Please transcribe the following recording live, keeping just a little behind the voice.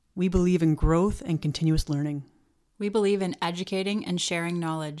We believe in growth and continuous learning. We believe in educating and sharing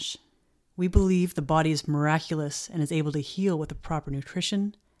knowledge. We believe the body is miraculous and is able to heal with the proper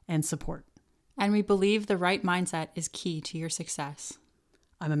nutrition and support. And we believe the right mindset is key to your success.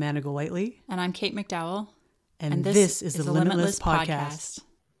 I'm Amanda Golightly. And I'm Kate McDowell. And this is the Limitless Podcast.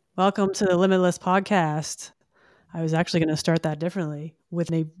 Welcome to the Limitless Podcast. I was actually going to start that differently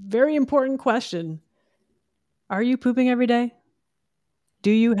with a very important question. Are you pooping every day? Do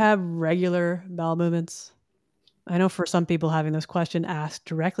you have regular bowel movements? I know for some people having this question asked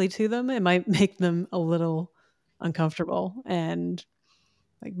directly to them, it might make them a little uncomfortable. And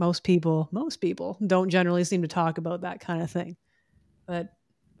like most people don't generally seem to talk about that kind of thing. But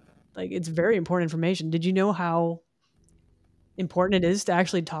like it's very important information. Did you know how important it is to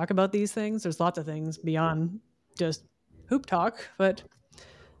actually talk about these things? There's lots of things beyond just poop talk, but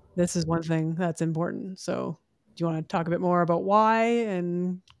this is one thing that's important. So do you want to talk a bit more about why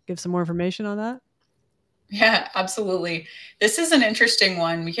and give some more information on that? Yeah, absolutely. This is an interesting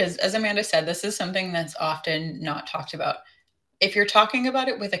one because, as Amanda said, this is something that's often not talked about. If you're talking about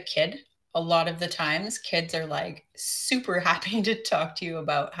it with a kid, a lot of the times kids are like super happy to talk to you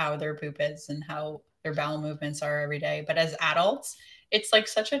about how their poop is and how their bowel movements are every day. But as adults, it's like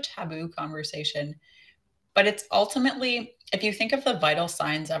such a taboo conversation. But it's ultimately, if you think of the vital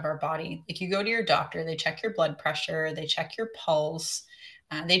signs of our body, like you go to your doctor, they check your blood pressure, they check your pulse,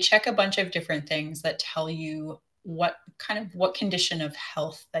 they check a bunch of different things that tell you what condition of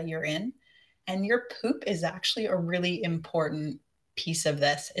health that you're in. And your poop is actually a really important piece of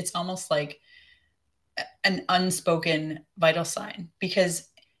this. It's almost like an unspoken vital sign because,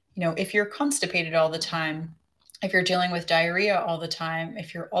 if you're constipated all the time, if you're dealing with diarrhea all the time,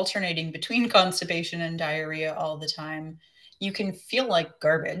 if you're alternating between constipation and diarrhea all the time, you can feel like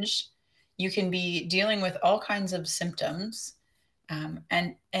garbage. You can be dealing with all kinds of symptoms,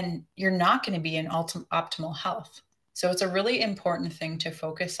 and you're not going to be in optimal health. So it's a really important thing to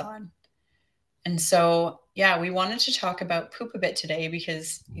focus on. And so, yeah, we wanted to talk about poop a bit today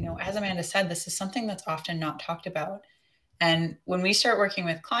because, as Amanda said, this is something that's often not talked about. And when we start working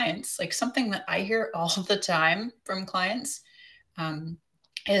with clients, like something that I hear all the time from clients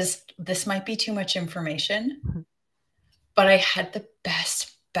is this might be too much information, but I had the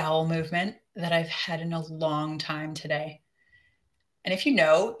best bowel movement that I've had in a long time today. And if you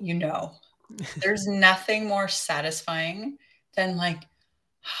know, there's nothing more satisfying than like,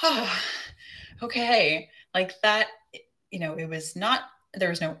 okay, like that, it was not, there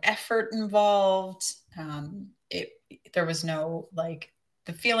was no effort involved. There was no, like,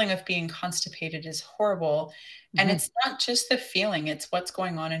 the feeling of being constipated is horrible. And it's not just the feeling, it's what's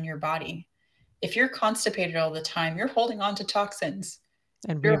going on in your body. If you're constipated all the time, you're holding on to toxins.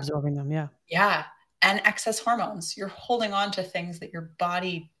 And reabsorbing them, yeah. Yeah. And excess hormones. You're holding on to things that your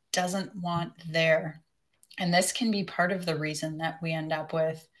body doesn't want there. And this can be part of the reason that we end up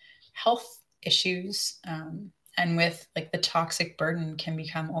with health issues, and with like the toxic burden can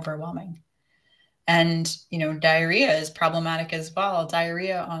become overwhelming. And, diarrhea is problematic as well.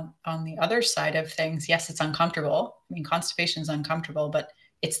 Diarrhea on the other side of things, yes, it's uncomfortable. I mean, constipation is uncomfortable, but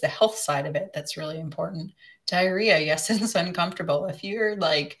it's the health side of it that's really important. Diarrhea, yes, it's uncomfortable. If you're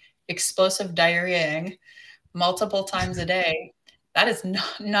like explosive diarrheaing multiple times a day, that is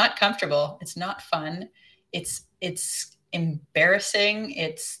not comfortable. It's not fun. It's embarrassing.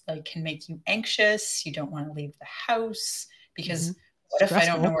 It's like can make you anxious. You don't want to leave the house because what if I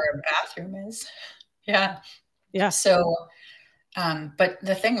don't know where a bathroom is? Yeah. Yeah. So, but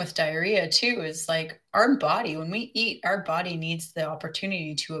the thing with diarrhea too is like our body, when we eat, our body needs the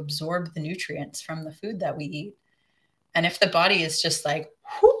opportunity to absorb the nutrients from the food that we eat. And if the body is just like,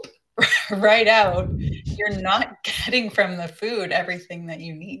 whoop, right out, you're not getting from the food everything that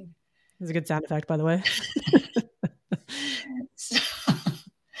you need. It's a good sound effect, by the way.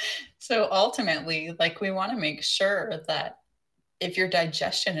 So ultimately, like we want to make sure that if your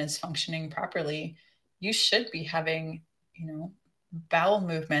digestion is functioning properly, you should be having, bowel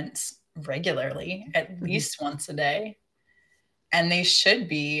movements regularly, at least once a day. And they should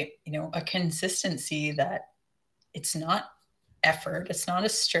be, a consistency that it's not effort, it's not a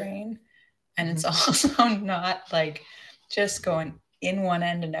strain, and it's also not like just going in one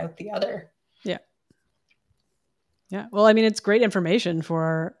end and out the other. Yeah. Yeah. Well, I mean, it's great information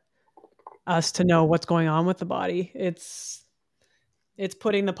for us to know what's going on with the body. It's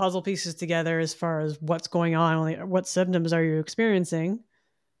putting the puzzle pieces together as far as what's going on, what symptoms are you experiencing,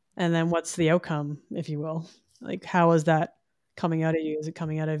 and then what's the outcome, if you will. Like, how is that coming out of you? Is it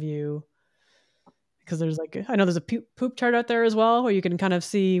coming out of you? Because there's I know there's a poop chart out there as well, where you can kind of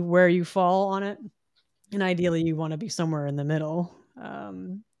see where you fall on it. And ideally you want to be somewhere in the middle.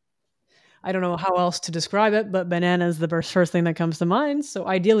 I don't know how else to describe it, but banana is the first thing that comes to mind. So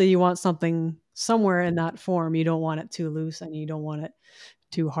ideally you want something somewhere in that form. You don't want it too loose and you don't want it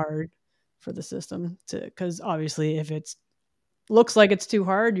too hard for the system because obviously if it's looks like it's too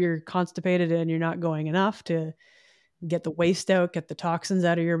hard, you're constipated and you're not going enough to get the waste out, get the toxins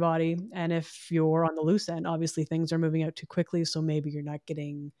out of your body. And if you're on the loose end, obviously things are moving out too quickly. So maybe you're not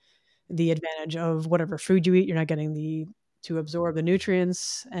getting the advantage of whatever food you eat. You're not getting to absorb the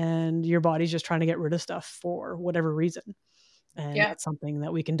nutrients, and your body's just trying to get rid of stuff for whatever reason. And that's something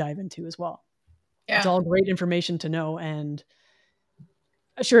that we can dive into as well. Yeah. It's all great information to know. And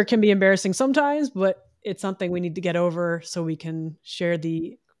sure, it can be embarrassing sometimes, but it's something we need to get over so we can share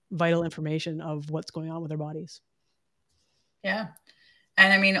the vital information of what's going on with our bodies. Yeah.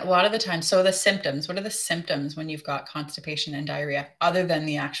 And I mean, a lot of the time, so the symptoms, what are the symptoms when you've got constipation and diarrhea, other than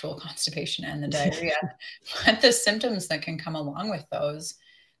the actual constipation and the diarrhea? But the symptoms that can come along with those,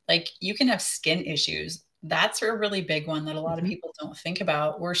 like you can have skin issues. That's a really big one that a lot of people don't think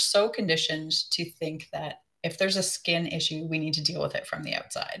about. We're so conditioned to think that if there's a skin issue, we need to deal with it from the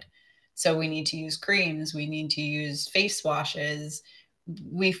outside. So we need to use creams, we need to use face washes.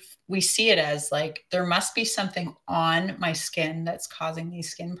 We see it as like there must be something on my skin that's causing these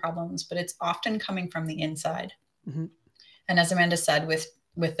skin problems, but it's often coming from the inside. Mm-hmm. And as Amanda said,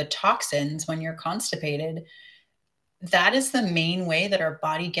 with the toxins, when you're constipated, that is the main way that our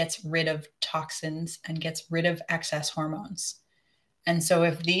body gets rid of toxins and gets rid of excess hormones. And so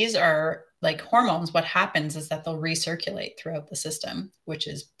if these are like hormones, what happens is that they'll recirculate throughout the system, which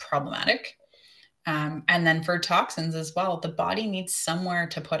is problematic. And then for toxins as well, the body needs somewhere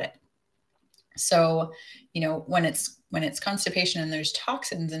to put it. So, when it's constipation and there's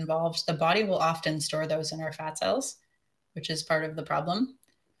toxins involved, the body will often store those in our fat cells, which is part of the problem.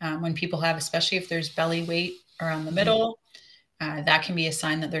 When people have, especially if there's belly weight around the middle, that can be a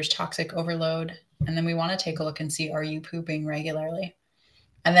sign that there's toxic overload. And then we want to take a look and see, are you pooping regularly?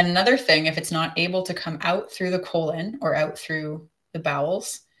 And then another thing, if it's not able to come out through the colon or out through the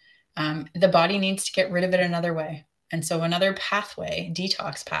bowels, the body needs to get rid of it another way. And so another pathway,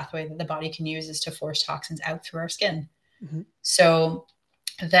 detox pathway that the body can use is to force toxins out through our skin. Mm-hmm. So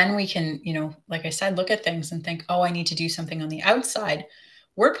then we can, like I said, look at things and think, oh, I need to do something on the outside.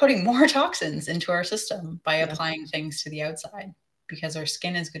 We're putting more toxins into our system by applying things to the outside because our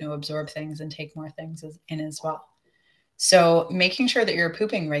skin is going to absorb things and take more things in as well. So making sure that you're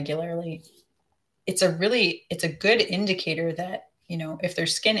pooping regularly, it's a good indicator that, if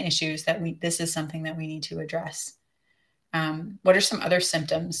there's skin issues, that this is something that we need to address. What are some other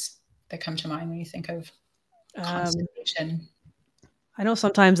symptoms that come to mind when you think of constipation? I know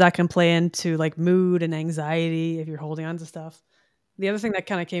sometimes that can play into like mood and anxiety if you're holding on to stuff. The other thing that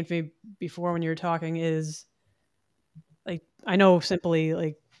kind of came to me before when you were talking is like, I know simply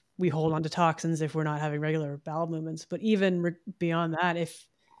like we hold on to toxins if we're not having regular bowel movements, but even beyond that,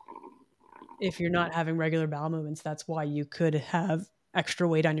 if you're not having regular bowel movements, that's why you could have extra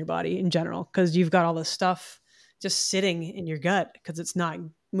weight on your body in general, because you've got all this stuff just sitting in your gut because it's not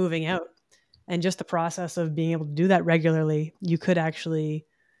moving out. And just the process of being able to do that regularly, you could actually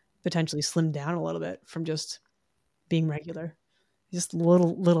potentially slim down a little bit from just being regular. Just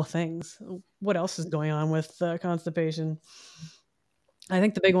little things. What else is going on with constipation? I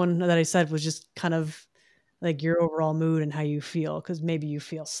think the big one that I said was just kind of like your overall mood and how you feel, because maybe you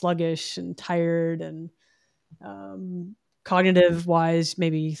feel sluggish and tired, and cognitive wise,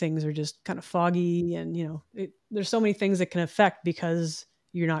 maybe things are just kind of foggy, and there's so many things that can affect because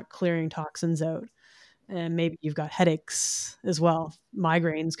you're not clearing toxins out. And maybe you've got headaches as well.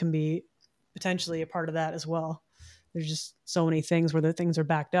 Migraines can be potentially a part of that as well. There's just so many things where the things are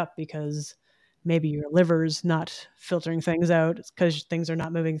backed up because maybe your liver's not filtering things out because things are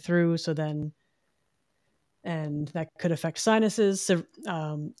not moving through. And that could affect sinuses. So,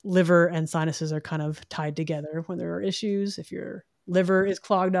 liver and sinuses are kind of tied together when there are issues. If your liver is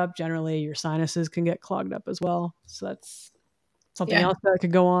clogged up, generally your sinuses can get clogged up as well. So that's something else that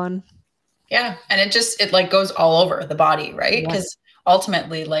could go on. Yeah. And it like goes all over the body, right? Because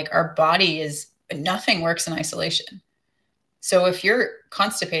ultimately, like our body nothing works in isolation. So if you're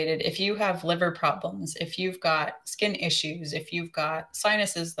constipated, if you have liver problems, if you've got skin issues, if you've got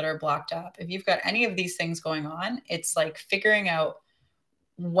sinuses that are blocked up, if you've got any of these things going on, it's like figuring out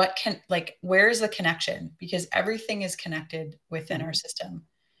where's the connection, because everything is connected within our system.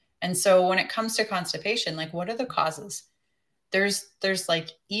 And so when it comes to constipation, like what are the causes? There's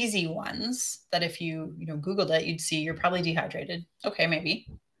like easy ones that if you Googled it, you'd see you're probably dehydrated. Okay, maybe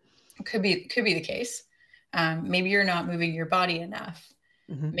it could be the case. Maybe you're not moving your body enough.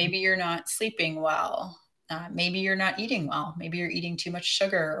 Mm-hmm. Maybe you're not sleeping well. Maybe you're not eating well. Maybe you're eating too much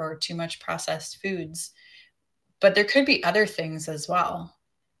sugar or too much processed foods. But there could be other things as well.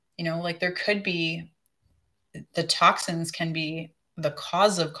 Like there could be the toxins can be the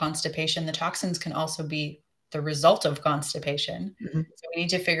cause of constipation. The toxins can also be the result of constipation. Mm-hmm. So we need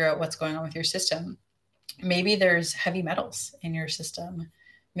to figure out what's going on with your system. Maybe there's heavy metals in your system.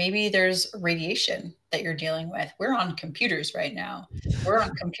 Maybe there's radiation that you're dealing with. We're on computers right now. We're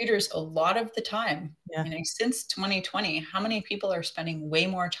on computers a lot of the time. Yeah. Since 2020, how many people are spending way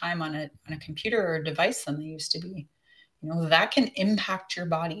more time on a computer or a device than they used to be? That can impact your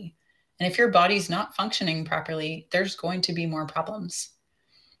body. And if your body's not functioning properly, there's going to be more problems.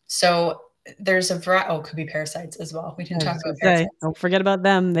 So there's a variety. Could be parasites as well. We didn't talk about parasites. Don't forget about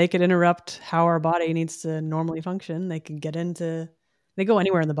them. They could interrupt how our body needs to normally function. They can they go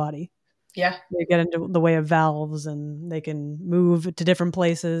anywhere in the body. Yeah. They get into the way of valves, and they can move to different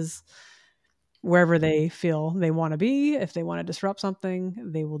places wherever they feel they want to be. If they want to disrupt something,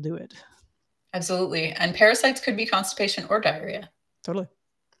 they will do it. Absolutely. And parasites could be constipation or diarrhea. Totally.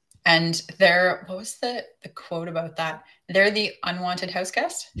 And what was the quote about that? They're the unwanted house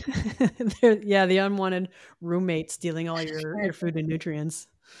guest. The unwanted roommate stealing all your food and nutrients.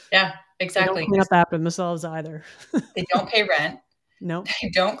 Yeah, exactly. They don't clean up after themselves either. They don't pay rent. No. They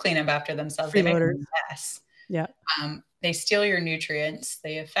don't clean up after themselves. They make a mess. Yeah. They steal your nutrients.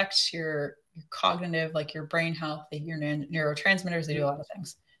 They affect your cognitive, like your brain health, your neurotransmitters. They do a lot of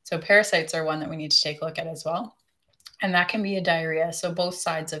things. So parasites are one that we need to take a look at as well. And that can be a diarrhea. So both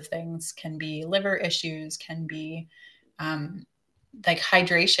sides of things can be liver issues, can be like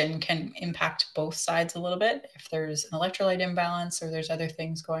hydration can impact both sides a little bit if there's an electrolyte imbalance or there's other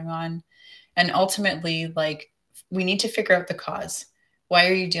things going on. And ultimately, like, we need to figure out the cause. Why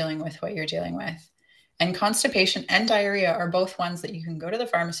are you dealing with what you're dealing with? And constipation and diarrhea are both ones that you can go to the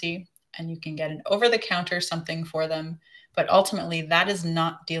pharmacy and you can get an over-the-counter something for them. But ultimately, that is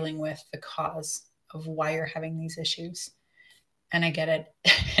not dealing with the cause of why you're having these issues. And I get it.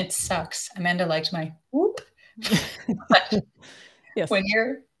 It sucks. Amanda liked my whoop. Yes. When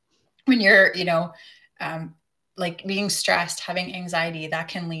you're, like being stressed, having anxiety, that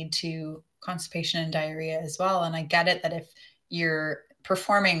can lead to constipation and diarrhea as well. And I get it that if you're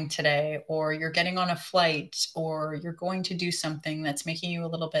performing today, or you're getting on a flight, or you're going to do something that's making you a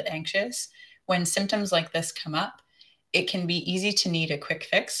little bit anxious, when symptoms like this come up, it can be easy to need a quick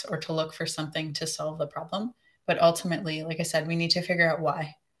fix or to look for something to solve the problem. But ultimately, like I said, we need to figure out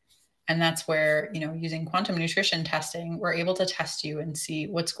why. And that's where, using quantum nutrition testing, we're able to test you and see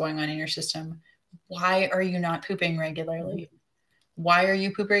what's going on in your system. Why are you not pooping regularly? Why are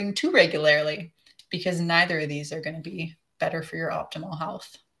you pooping too regularly? Because neither of these are going to be better for your optimal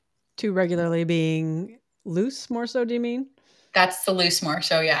health. Too regularly being loose, more so, do you mean? That's the loose more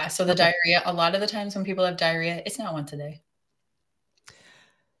so, yeah. So the diarrhea, a lot of the times when people have diarrhea, it's not once a day.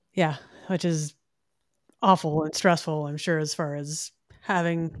 Yeah, which is awful and stressful, I'm sure, as far as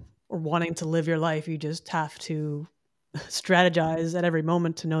having or wanting to live your life. You just have to strategize at every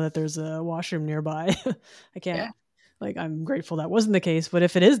moment to know that there's a washroom nearby. I can't, I'm grateful that wasn't the case, but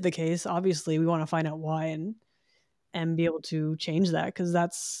if it is the case, obviously we want to find out why and be able to change that, because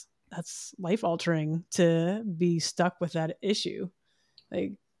that's life altering to be stuck with that issue.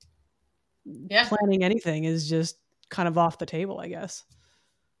 Planning anything is just kind of off the table, I guess.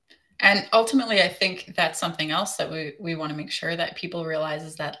 And ultimately, I think that's something else that we want to make sure that people realize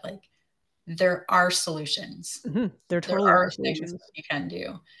is that, like, there are solutions. Mm-hmm. There are things that you can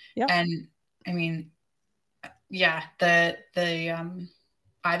do. Yeah. And I mean, the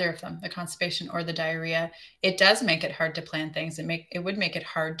either of them, the constipation or the diarrhea, it does make it hard to plan things. It would make it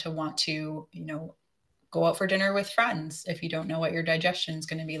hard to want to, go out for dinner with friends if you don't know what your digestion is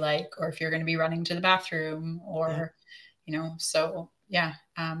going to be like, or if you're going to be running to the bathroom, or,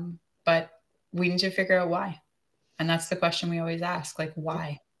 but we need to figure out why. And that's the question we always ask, like,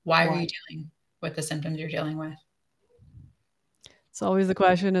 why? Why are you dealing with the symptoms you're dealing with? It's always the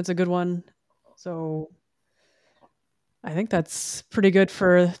question. It's a good one. So I think that's pretty good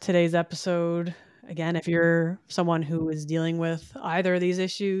for today's episode. Again, if you're someone who is dealing with either of these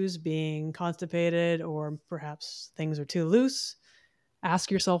issues, being constipated or perhaps things are too loose,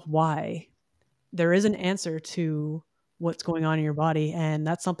 ask yourself why. There is an answer to what's going on in your body, and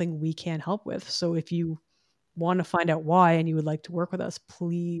that's something we can help with. So if you want to find out why and you would like to work with us,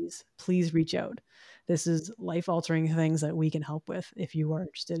 please reach out. This is life-altering things that we can help with if you are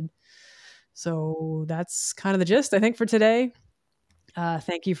interested. So that's kind of the gist, I think, for today.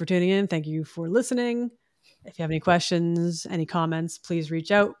 Thank you for tuning in. Thank you for listening. If you have any questions, any comments, please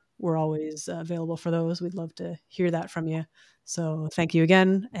reach out. We're always available for those. We'd love to hear that from you. So thank you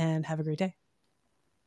again, and have a great day.